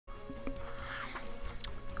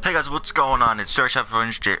Hey guys, what's going on? It's George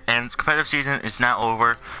here, and competitive season is now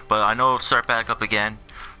over, but I know it'll start back up again.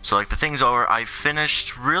 So like the thing's over, I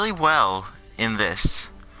finished really well in this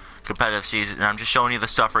competitive season, and I'm just showing you the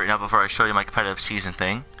stuff right now before I show you my competitive season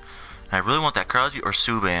thing. And I really want that Crosby or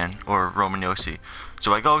Subban or Romanosi.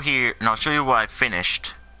 So I go here, and I'll show you what I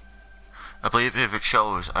finished. I believe if it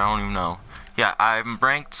shows, I don't even know. Yeah, I'm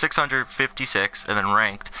ranked 656, and then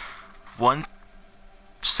ranked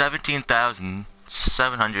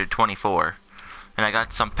 17,724. And I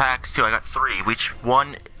got some packs too. I got 3. Which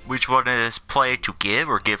one is play to give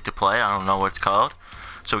or give to play? I don't know what it's called.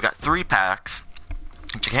 So we got 3 packs,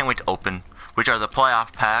 which I can't wait to open, which are the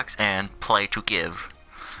playoff packs and play to give.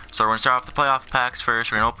 So we're gonna start off the playoff packs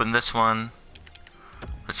first. We're gonna open this one.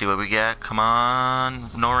 Let's see what we get. Come on,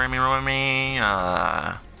 no Remy.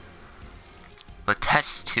 The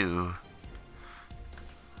test 2.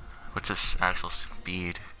 What's his actual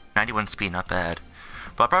speed? 91 speed, not bad.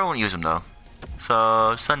 But I probably won't use him though.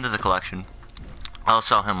 So send to the collection. I'll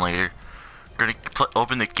sell him later. We're gonna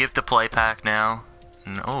open the give to play pack now.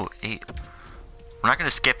 And, oh, 8. We're not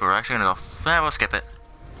gonna skip it. We're actually gonna go. We'll skip it.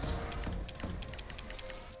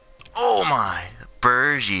 Oh my,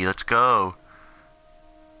 Bergie, let's go.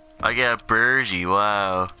 I get a Bergie.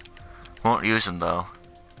 Wow. Won't use him though.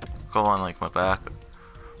 Go on like my back.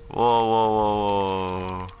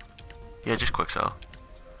 Whoa. Yeah, just quick sell.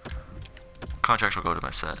 Contracts will go to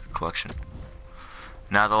my set collection.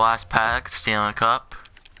 Now the last pack, Stanley Cup.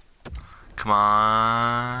 Come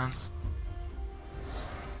on.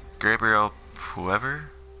 Gabriel,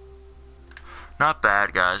 whoever. Not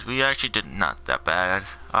bad, guys. We actually did not that bad.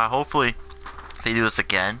 Hopefully they do this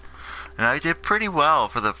again. And I did pretty well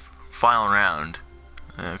for the final round.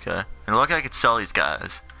 Okay. And look, I could sell these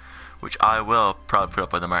guys, which I will probably put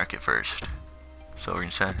up on the market first. So we're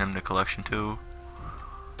gonna send him to collection too.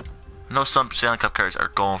 I know some Stanley Cup cards are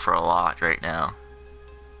going for a lot right now.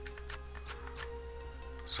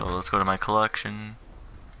 So let's go to my collection.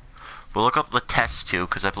 We'll look up the test too,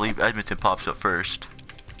 because I believe Edmonton pops up first.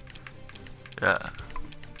 Yeah.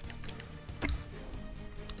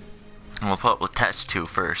 And we'll put up the test 2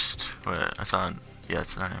 first. Wait, that's on. Yeah,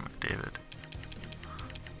 it's not him, David.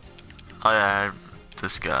 Oh yeah,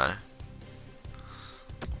 this guy.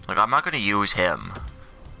 Like, I'm not gonna use him.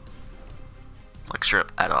 Like,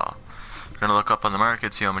 strip at all. We're gonna look up on the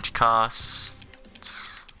market, see how much he costs.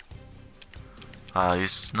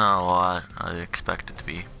 He's not a lot. I expect it to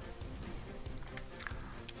be.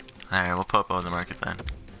 Alright, we'll put up on the market then.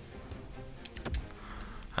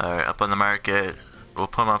 Alright, up on the market. We'll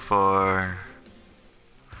put him up for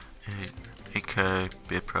 8K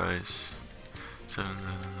bid price. 7.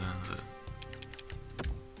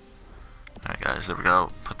 Alright guys, there we go.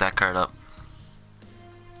 Put that card up.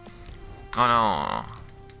 Oh no.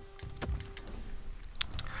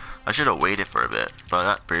 I should have waited for a bit, but I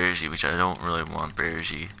got Bergie, which I don't really want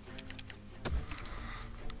Bergie.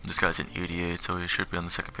 This guy's an 88, so he should be on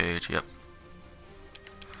the second page. Yep.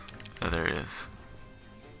 Oh, there it is.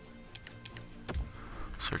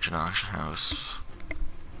 Search an auction house.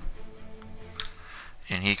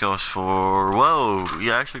 And he goes for... Whoa!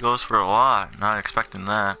 He actually goes for a lot. Not expecting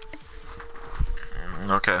that.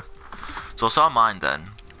 Okay. So I'll sell mine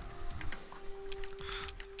then.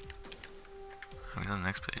 He's on the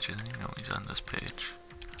next page, isn't he? No, he's on this page.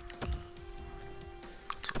 So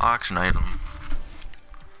auction item.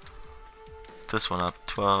 This one up,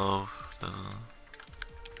 12.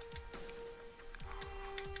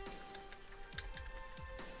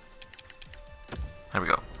 There we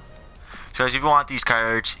go. So guys, if you want these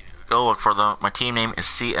cards, go look for them. My team name is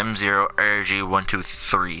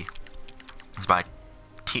CM0RG123. It's my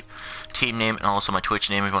team name and also my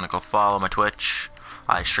Twitch name if you want to go follow my Twitch.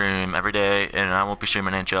 I stream every day, and I won't be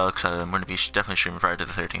streaming NHL because I'm going to be definitely streaming Friday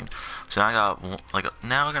the 13th. So now I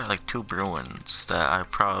got like 2 Bruins that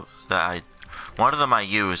one of them I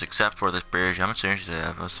use except for this Bergie. How much energy does he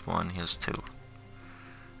have? This one, he has 2.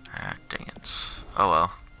 Ah, dang it. Oh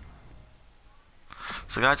well.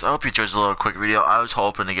 So guys, I hope you enjoyed this little quick video. I was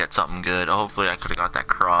hoping to get something good. Hopefully I could have got that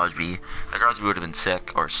Crosby. That Crosby would have been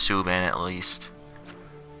sick, or Subban at least.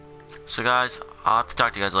 So guys, I'll have to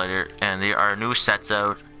talk to you guys later. And there are new sets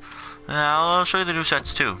out. I'll show you the new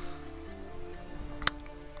sets too.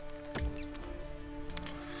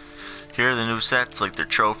 Here are the new sets, like their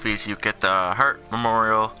trophies. You get the Hart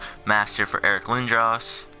Memorial Master for Eric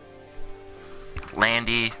Lindros.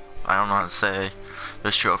 Landy, I don't know how to say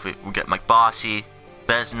this trophy. We get Mike Bossy,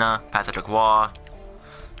 Vezina, Patrick Waugh,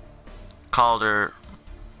 Calder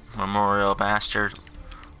Memorial Master.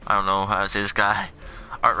 I don't know how to say this guy.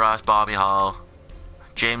 Art Ross, Bobby Hall,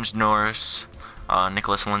 James Norris,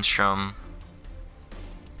 Nicholas Lindstrom,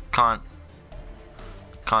 Con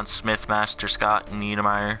Smith, Master Scott,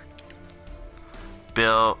 Niedermeyer,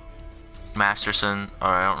 Bill Masterson, or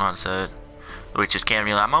I don't know how to say it, which is Cam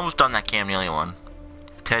Neely. I'm almost done that Cam Neely one.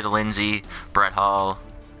 Ted Lindsay, Brett Hall.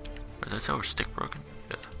 Is that our stick broken?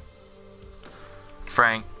 Yeah.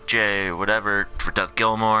 Frank J. Whatever for Doug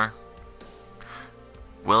Gilmore.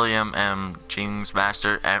 William M. Jings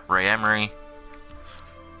Master at Ray Emery.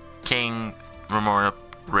 King Ramona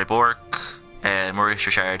Ray Bork. And Maurice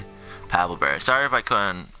Richard Pavel Barry. Sorry if I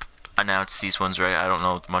couldn't announce these ones right. I don't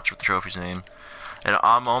know much of the trophy's name. And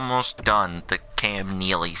I'm almost done the Cam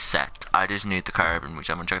Neely set. I just need the carbon, which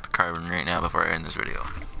I'm going to check the carbon right now before I end this video.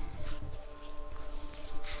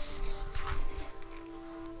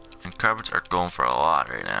 And carbons are going for a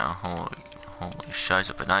lot right now. Holy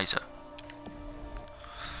shiza banisa.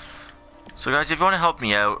 So guys, if you want to help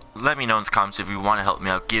me out, let me know in the comments if you want to help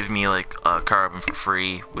me out. Give me like a carbon for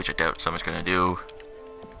free, which I doubt someone's going to do.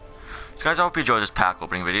 So guys, I hope you enjoyed this pack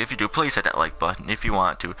opening video. If you do, please hit that like button. If you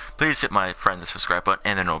want to, please hit my friend the subscribe button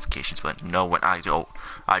and the notifications button. Know when I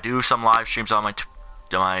do some live streams on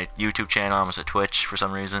my YouTube channel. I'm on Twitch for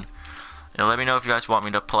some reason. Let me know if you guys want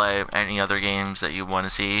me to play any other games that you want to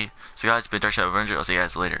see. So guys, it's been Dark Shadow Avenger. I'll see you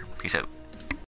guys later. Peace out.